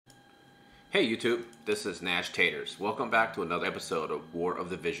Hey YouTube, this is Nashtaters. Welcome back to another episode of War of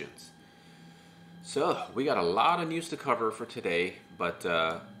the Visions. So, we got a lot of news to cover for today, but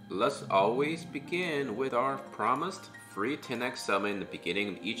let's always begin with our promised free 10x summon in the beginning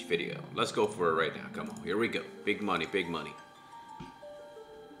of each video. Let's go for it right now. Come on, here we go. Big money, big money.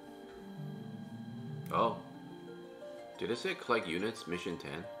 Oh, did it say collect units, mission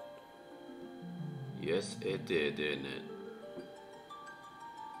 10? Yes, it did, didn't it?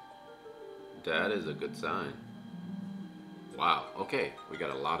 That is a good sign. Wow, okay, we got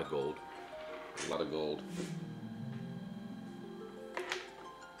a lot of gold. A lot of gold.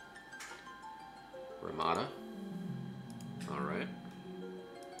 Ramada. Alright.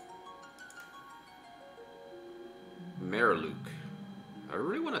 Mariluke. I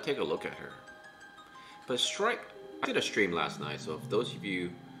really want to take a look at her. But Strike, I did a stream last night, so for those of you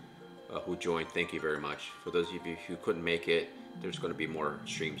who joined, thank you very much. For those of you who couldn't make it, there's going to be more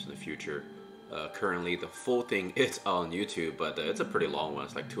streams in the future. Currently, the full thing is on YouTube, but it's a pretty long one.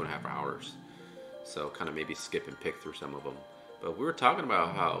 It's like 2.5 hours. So kind of maybe skip and pick through some of them. But we were talking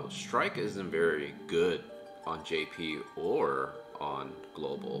about how Strike isn't very good on JP or on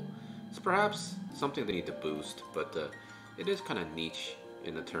Global. It's perhaps something they need to boost, but it is kind of niche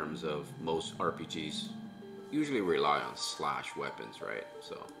in the terms of most RPGs usually rely on slash weapons, right?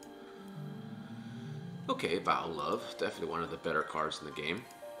 So, okay, Battle Love, definitely one of the better cards in the game.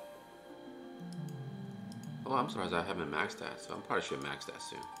 Oh, I'm surprised I haven't maxed that, so I probably should max that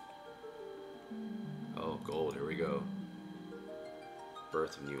soon. Oh, gold, here we go.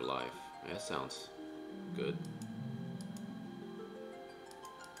 Birth of New Life. That sounds good.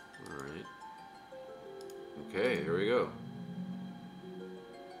 Alright. Okay, here we go.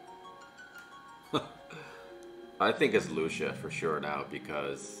 I think it's Lucia for sure now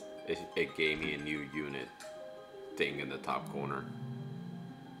because it gave me a new unit thing in the top corner.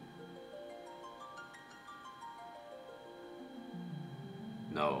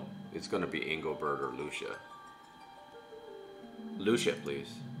 No, it's gonna be Engelbert or Lucia. Lucia, please.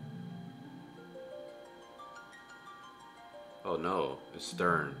 Oh no, it's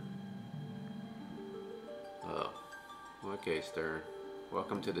Stern. Oh, okay, Stern.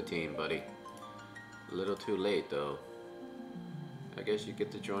 Welcome to the team, buddy. A little too late, though. I guess you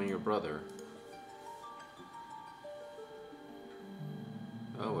get to join your brother.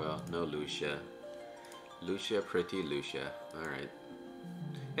 Oh well, no Lucia. Lucia, pretty Lucia. Alright.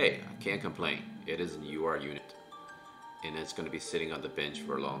 Hey, I can't complain. It is a UR unit. And it's going to be sitting on the bench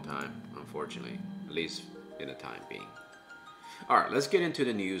for a long time, unfortunately. At least in the time being. Alright, let's get into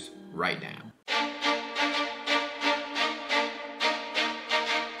the news right now.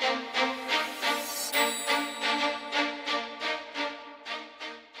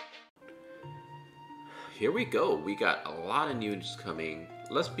 Here we go. We got a lot of news coming.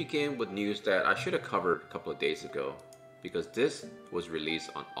 Let's begin with news that I should have covered a couple of days ago, because this was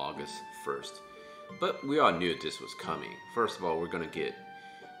released on August 1st. But we all knew this was coming. First of all, we're going to get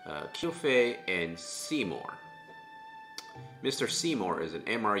Kilfe and Seymore. Mr. Seymore is an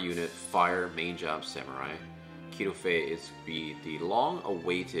MR unit, fire, main job samurai. Kilfe is the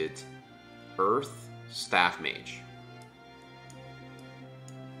long-awaited Earth staff mage.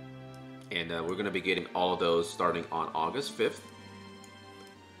 And we're going to be getting all of those starting on August 5th.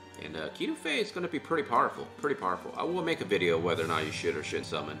 And Kilfe is going to be pretty powerful, I will make a video whether or not you should or shouldn't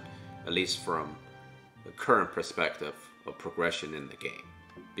summon, at least from the current perspective of progression in the game.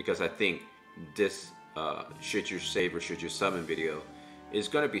 Because I think this should you save or should you summon video is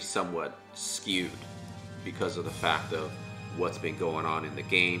going to be somewhat skewed because of the fact of what's been going on in the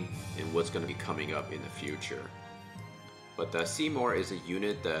game and what's going to be coming up in the future. But Seymore is a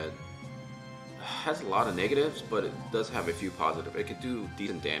unit that has a lot of negatives, but it does have a few positives. It could do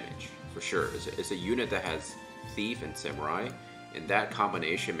decent damage, for sure. It's a unit that has Thief and Samurai, and that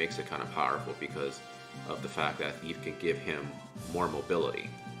combination makes it kind of powerful because of the fact that Thief can give him more mobility.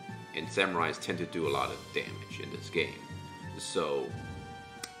 And Samurais tend to do a lot of damage in this game. So,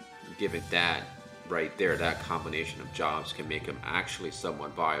 given that right there, that combination of jobs can make him actually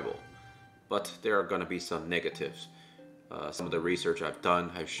somewhat viable. But there are going to be some negatives. Some of the research I've done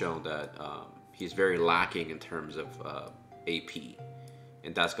has shown that he's very lacking in terms of AP,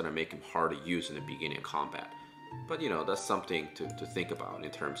 and that's going to make him hard to use in the beginning of combat. But you know, that's something to think about in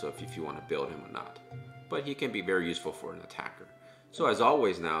terms of if you want to build him or not. But he can be very useful for an attacker. So as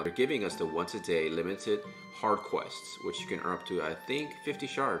always now, they're giving us the once a day limited hard quests, which you can earn up to, I think, 50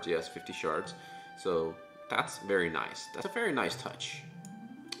 shards. Yes, 50 shards. So that's very nice. That's a very nice touch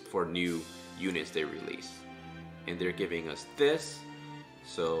for new units they release. And they're giving us this.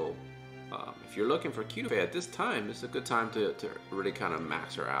 So If you're looking for Kilfe at this time, it's a good time to really kind of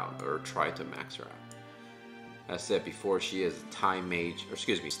max her out, or try to max her out. As said before, she is a time mage, or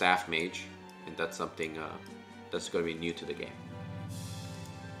excuse me, staff mage, and that's something that's going to be new to the game.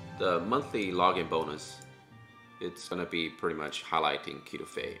 The monthly login bonus, it's going to be pretty much highlighting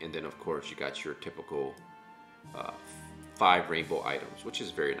Kilfe, and then of course you got your typical 5 rainbow items, which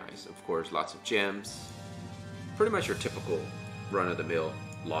is very nice. Of course, lots of gems, pretty much your typical run-of-the-mill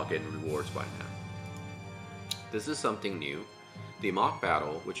login rewards by now. This is something new. The mock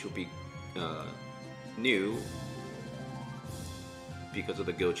battle, which will be new because of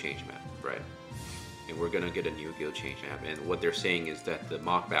the guild change map, right? And we're gonna get a new guild change map, and what they're saying is that the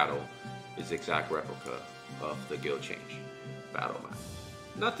mock battle is the exact replica of the guild change battle map.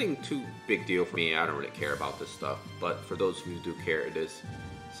 Nothing too big deal for me. I don't really care about this stuff, but for those who do care, it is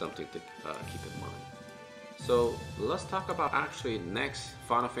something to keep in mind. So let's talk about actually next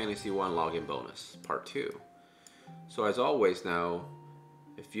Final Fantasy I login bonus, part 2. So as always now,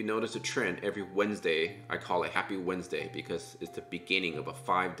 if you notice a trend, every Wednesday, I call it Happy Wednesday because it's the beginning of a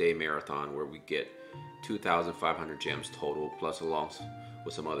 5-day marathon where we get 2,500 gems total, plus along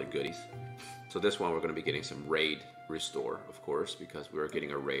with some other goodies. So this one we're going to be getting some raid restore, of course, because we're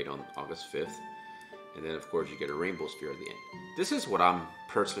getting a raid on August 5th. And then of course you get a rainbow sphere at the end. This is what I'm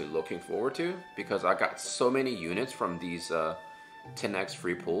personally looking forward to because I got so many units from these 10x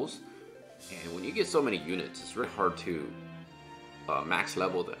free pulls. And when you get so many units, it's really hard to max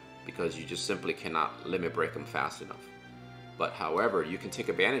level them because you just simply cannot limit break them fast enough. But however, you can take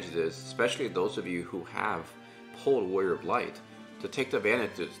advantage of this, especially those of you who have pulled Warrior of Light, to take the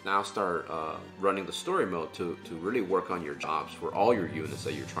advantage to now start running the story mode to really work on your jobs for all your units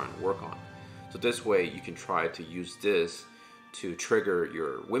that you're trying to work on. So this way you can try to use this to trigger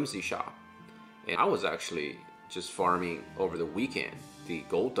your Whimsy shop. And I was actually just farming over the weekend the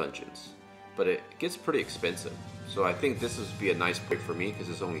gold dungeons, but it gets pretty expensive. So I think this would be a nice break for me because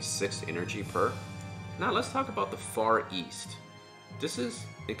it's only 6 energy per. Now let's talk about the Far East. This is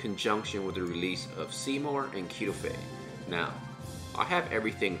in conjunction with the release of Seymore and Kilfe. Now, I have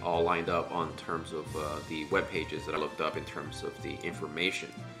everything all lined up on terms of the web pages that I looked up in terms of the information.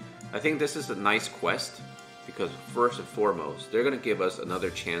 I think this is a nice quest because first and foremost, they're going to give us another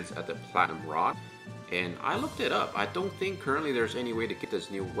chance at the Platinum Rod. And I looked it up. I don't think currently there's any way to get this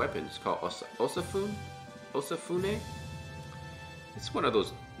new weapon. It's called Osafune? Osafune? It's one of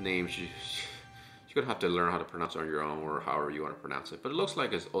those names you're going to have to learn how to pronounce on your own or however you want to pronounce it. But it looks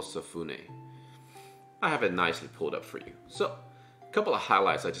like it's Osafune. I have it nicely pulled up for you. So, a couple of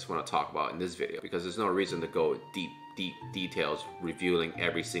highlights I just want to talk about in this video because there's no reason to go deep details revealing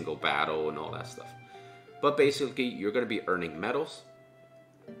every single battle and all that stuff. But basically, you're going to be earning medals.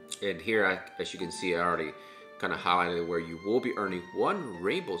 And here, as you can see, I already kind of highlighted where you will be earning 1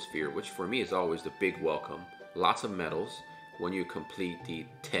 rainbow sphere, which for me is always the big welcome. Lots of medals when you complete the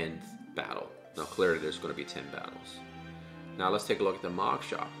 10th battle. Now, clearly, there's going to be 10 battles. Now, let's take a look at the Mog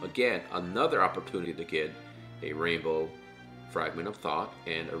Shop. Again, another opportunity to get a rainbow fragment of thought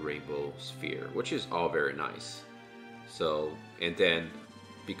and a rainbow sphere, which is all very nice. So, and then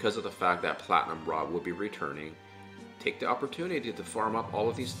because of the fact that Platinum Rod will be returning, take the opportunity to farm up all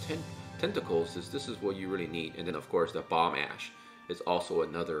of these tentacles, as this is what you really need. And then of course the Bomb Ash is also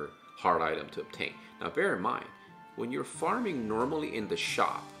another hard item to obtain. Now bear in mind, when you're farming normally in the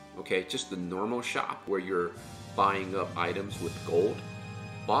shop, okay, just the normal shop where you're buying up items with gold,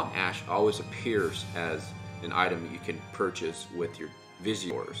 Bomb Ash always appears as an item you can purchase with your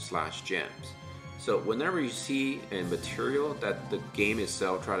Visiors/gems. So whenever you see a material that the game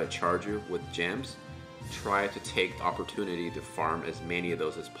itself try to charge you with gems, try to take the opportunity to farm as many of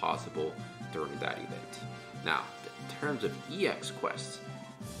those as possible during that event. Now, in terms of EX quests,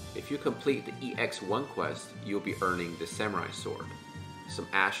 if you complete the EX1 quest, you'll be earning the Samurai Sword, some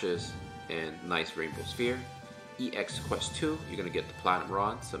ashes, and nice rainbow sphere. EX quest 2, you're going to get the Platinum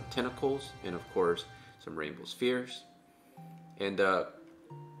Rod, some tentacles, and of course, some rainbow spheres. And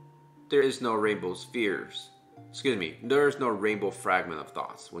there is no rainbow spheres. Excuse me, there is no rainbow fragment of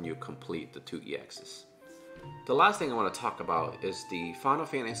thoughts when you complete the 2 EXs. The last thing I want to talk about is the Final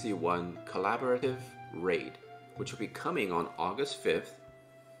Fantasy I collaborative raid, which will be coming on August 5th.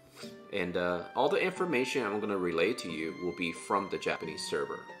 And all the information I'm going to relay to you will be from the Japanese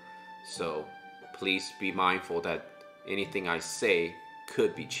server. So please be mindful that anything I say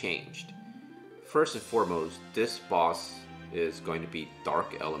could be changed. First and foremost, this boss is going to be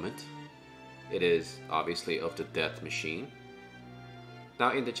Dark Element. It is obviously of the Death Machine.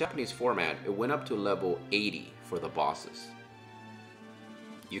 Now in the Japanese format, it went up to level 80 for the bosses.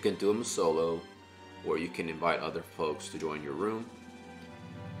 You can do them solo, or you can invite other folks to join your room.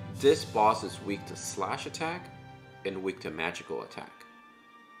 this boss is weak to slash attack and weak to magical attack.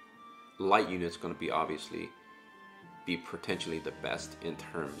 Light unit's going to be obviously potentially the best in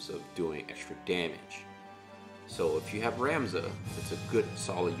terms of doing extra damage. So if you have Ramza, it's a good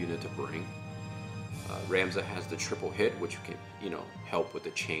solid unit to bring. Ramza has the triple hit, which can, help with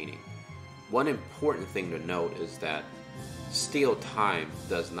the chaining. One important thing to note is that steal time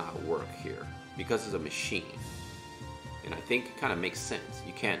does not work here because it's a machine. And I think it kind of makes sense.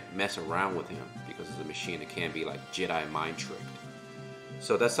 You can't mess around with him because it's a machine. It can be like Jedi mind tricked.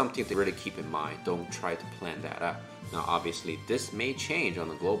 So that's something to really keep in mind. Don't try to plan that out. Now obviously this may change on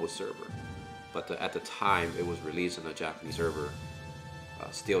the global server, but at the time it was released on the Japanese server,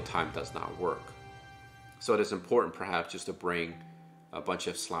 steal time does not work. So it is important perhaps just to bring a bunch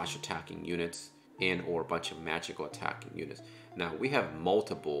of slash attacking units in or a bunch of magical attacking units. Now we have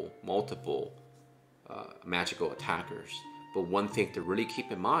multiple magical attackers, but one thing to really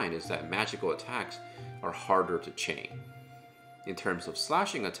keep in mind is that magical attacks are harder to chain. In terms of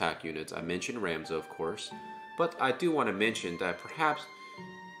slashing attack units, I mentioned Ramza of course, but I do want to mention that perhaps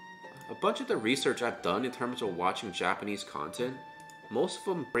a bunch of the research I've done in terms of watching Japanese content, most of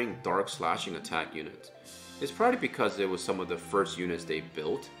them bring dark slashing attack units. It's probably because it was some of the first units they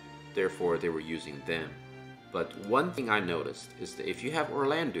built, therefore they were using them. But one thing I noticed is that if you have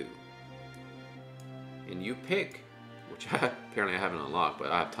Orlando and you pick, which apparently I haven't unlocked,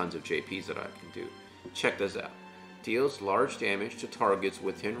 but I have tons of JPs that I can do. Check this out. Deals large damage to targets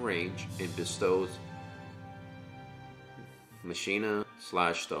within range and bestows Machina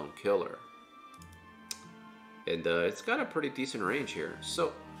 / Stone Killer. And it's got a pretty decent range here.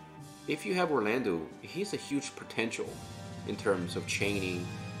 So if you have Orlando, he's a huge potential in terms of chaining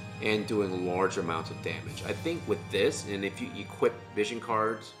and doing large amounts of damage. I think with this, and if you equip vision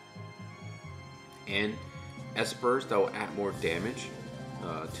cards and espers that will add more damage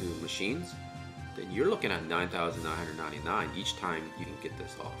to machines, then you're looking at 9,999 each time you can get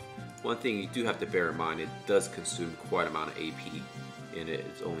this off. One thing you do have to bear in mind, it does consume quite an amount of AP and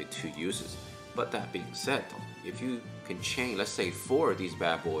it's only 2 uses. But that being said though, if you can chain, let's say 4 of these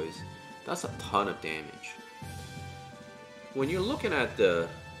bad boys, that's a ton of damage. When you're looking at the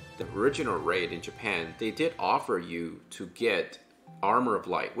original raid in Japan, they did offer you to get Armor of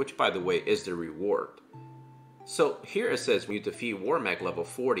Light, which by the way is the reward. So here it says when you defeat War Mech level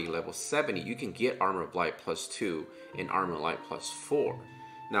 40, level 70, you can get Armor of Light +2 and Armor of Light +4.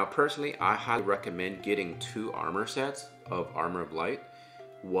 Now personally, I highly recommend getting 2 armor sets of Armor of Light.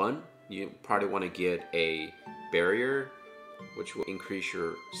 One, you probably want to get a barrier, which will increase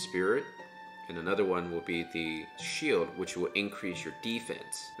your spirit, and another one will be the shield, which will increase your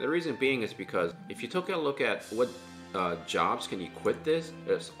defense. The reason being is because if you took a look at what jobs can equip this,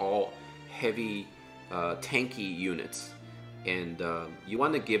 it's all heavy tanky units, and you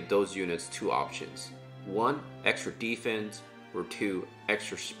want to give those units 2 options. 1, extra defense, or 2,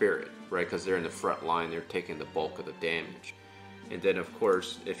 extra spirit, right? Because they're in the front line, they're taking the bulk of the damage. And then of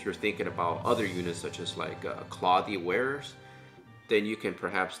course, if you're thinking about other units such as like Claw the Wearers, then you can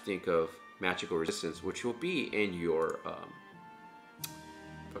perhaps think of Magical Resistance, which will be in your,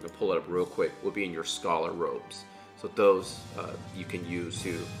 if I can pull it up real quick, will be in your Scholar Robes. So those you can use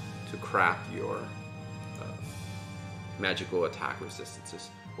to craft your magical attack resistances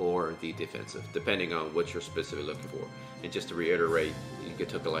or the defensive, depending on what you're specifically looking for. And just to reiterate, you can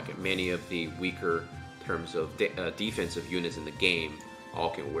take a look at many of the weaker terms of defensive units in the game all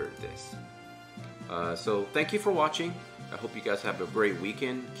can wear this. So thank you for watching. I hope you guys have a great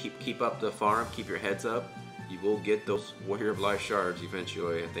weekend. Keep up the farm, keep your heads up. You will get those Warrior of Light shards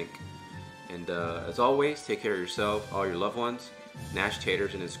eventually, I think. And as always, take care of yourself, all your loved ones.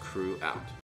 Nashtaters and his crew out.